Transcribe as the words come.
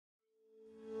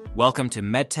Welcome to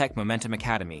MedTech Momentum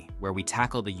Academy, where we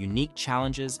tackle the unique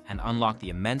challenges and unlock the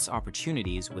immense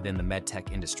opportunities within the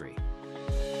medtech industry.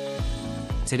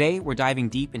 Today, we're diving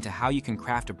deep into how you can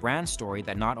craft a brand story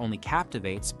that not only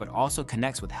captivates, but also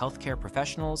connects with healthcare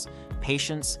professionals,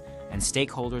 patients, and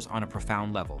stakeholders on a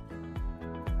profound level.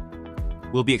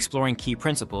 We'll be exploring key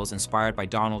principles inspired by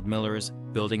Donald Miller's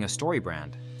Building a Story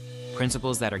Brand,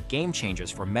 principles that are game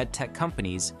changers for medtech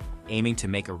companies aiming to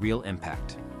make a real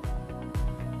impact.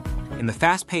 In the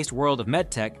fast-paced world of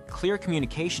medtech, clear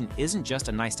communication isn't just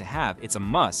a nice-to-have, it's a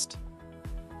must.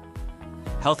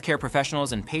 Healthcare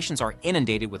professionals and patients are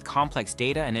inundated with complex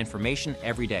data and information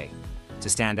every day. To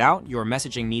stand out, your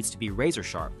messaging needs to be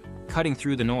razor-sharp, cutting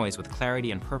through the noise with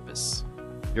clarity and purpose.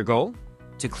 Your goal?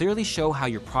 To clearly show how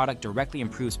your product directly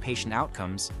improves patient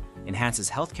outcomes, enhances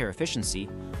healthcare efficiency,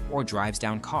 or drives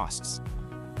down costs.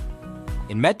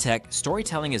 In medtech,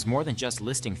 storytelling is more than just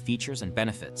listing features and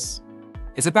benefits.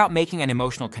 It's about making an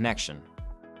emotional connection.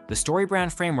 The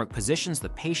StoryBrand framework positions the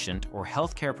patient or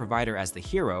healthcare provider as the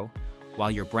hero, while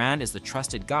your brand is the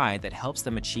trusted guide that helps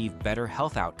them achieve better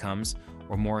health outcomes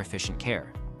or more efficient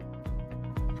care.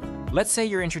 Let's say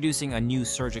you're introducing a new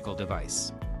surgical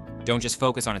device. Don't just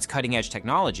focus on its cutting-edge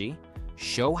technology,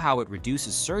 show how it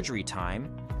reduces surgery time,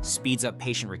 speeds up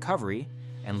patient recovery,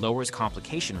 and lowers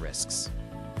complication risks.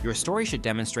 Your story should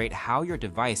demonstrate how your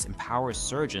device empowers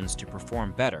surgeons to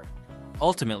perform better,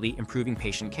 ultimately improving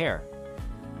patient care.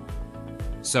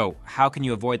 So, how can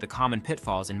you avoid the common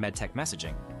pitfalls in medtech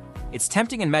messaging? It's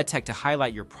tempting in medtech to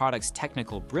highlight your product's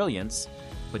technical brilliance,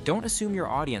 but don't assume your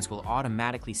audience will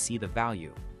automatically see the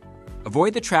value.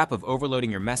 Avoid the trap of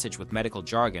overloading your message with medical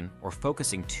jargon or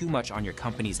focusing too much on your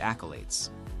company's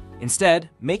accolades. Instead,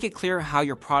 make it clear how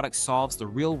your product solves the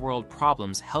real-world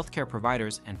problems healthcare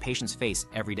providers and patients face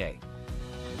every day.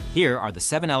 Here are the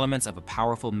 7 elements of a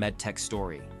powerful medtech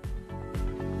story.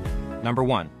 Number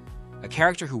 1, a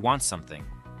character who wants something.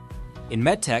 In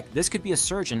medtech, this could be a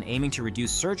surgeon aiming to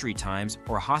reduce surgery times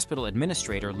or a hospital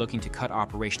administrator looking to cut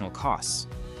operational costs.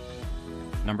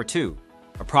 Number 2,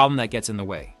 a problem that gets in the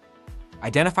way.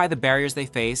 Identify the barriers they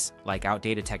face, like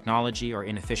outdated technology or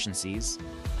inefficiencies.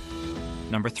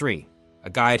 Number 3, a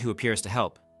guide who appears to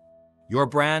help. Your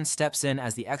brand steps in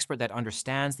as the expert that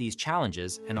understands these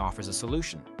challenges and offers a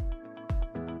solution.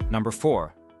 Number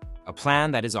 4, a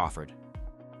plan that is offered.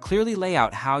 Clearly lay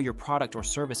out how your product or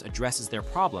service addresses their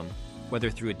problem, whether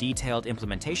through a detailed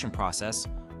implementation process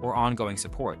or ongoing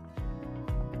support.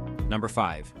 Number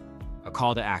 5, a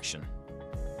call to action.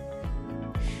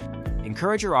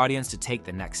 Encourage your audience to take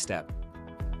the next step.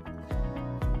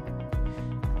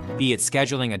 Be it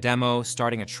scheduling a demo,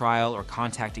 starting a trial, or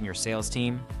contacting your sales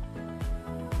team.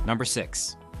 Number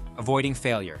 6, avoiding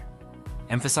failure.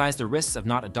 Emphasize the risks of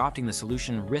not adopting the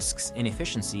solution risks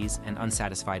inefficiencies and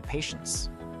unsatisfied patients.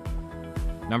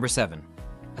 Number 7,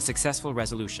 a successful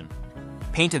resolution.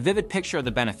 Paint a vivid picture of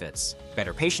the benefits: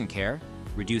 better patient care,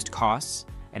 reduced costs,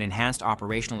 and enhanced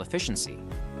operational efficiency.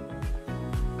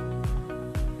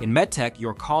 In medtech,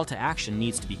 your call to action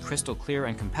needs to be crystal clear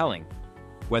and compelling.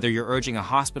 Whether you're urging a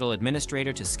hospital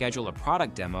administrator to schedule a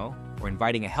product demo or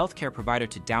inviting a healthcare provider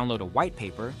to download a white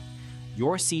paper,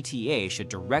 your CTA should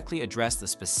directly address the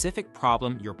specific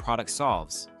problem your product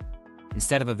solves.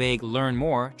 Instead of a vague "learn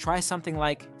more," try something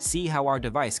like "see how our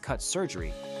device cuts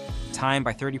surgery," "time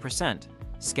by 30%,"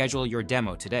 "schedule your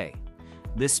demo today."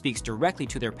 This speaks directly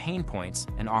to their pain points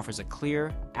and offers a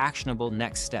clear, actionable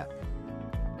next step.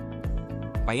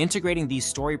 By integrating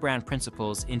these StoryBrand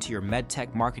principles into your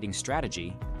medtech marketing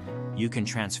strategy, you can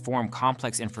transform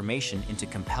complex information into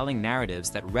compelling narratives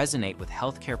that resonate with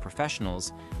healthcare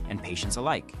professionals and patients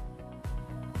alike.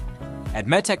 At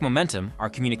MedTech Momentum, our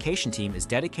communication team is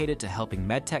dedicated to helping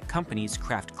medtech companies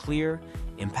craft clear,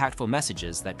 impactful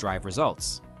messages that drive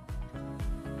results.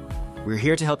 We're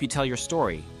here to help you tell your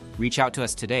story. Reach out to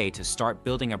us today to start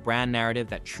building a brand narrative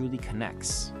that truly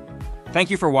connects. Thank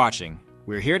you for watching.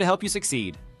 We're here to help you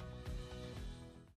succeed.